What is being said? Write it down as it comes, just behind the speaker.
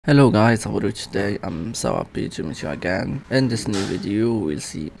Hello guys, how are you today? I'm so happy to meet you again. In this new video, we'll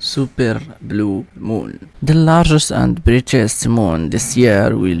see super blue moon. The largest and brightest moon this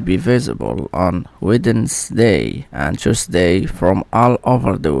year will be visible on Wednesday and Tuesday from all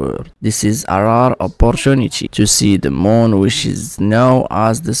over the world. This is a rare opportunity to see the moon, which is known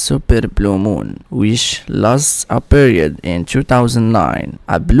as the super blue moon, which last appeared in 2009.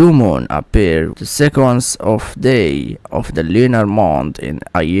 A blue moon appeared the sequence of day of the lunar month in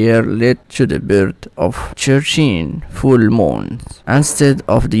a year led to the birth of 13 full moons instead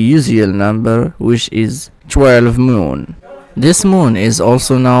of the usual number, which is 12 moon. This moon is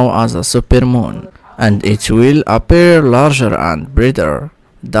also known as a supermoon, and it will appear larger and brighter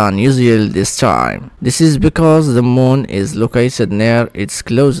than usual this time. This is because the moon is located near its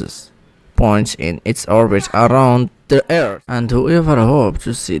closest point in its orbit around the Earth, and whoever hopes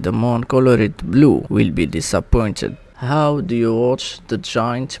to see the moon colored blue will be disappointed. How do you watch the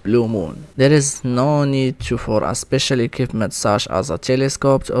giant blue moon? There is no need for a special equipment such as a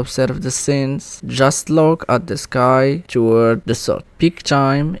telescope to observe the scenes. Just look at the sky toward the south. Peak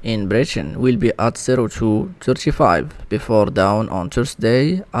time in Britain will be at 02:35 before dawn on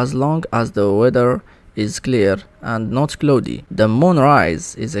Thursday, as long as the weather is clear and not cloudy. The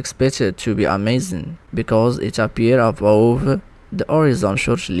moonrise is expected to be amazing because it appears above the horizon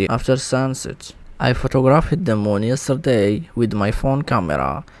shortly after sunset. I photographed the moon yesterday with my phone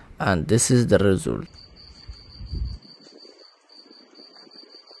camera, and this is the result.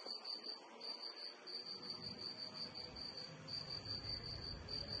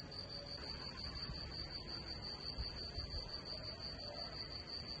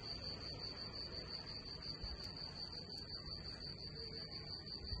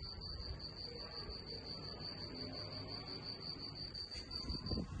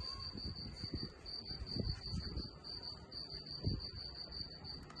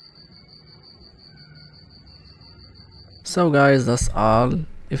 So guys, that's all.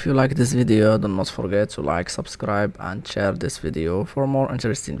 If you like this video, do not forget to like, subscribe and share this video for more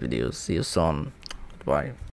interesting videos. See you soon. Bye.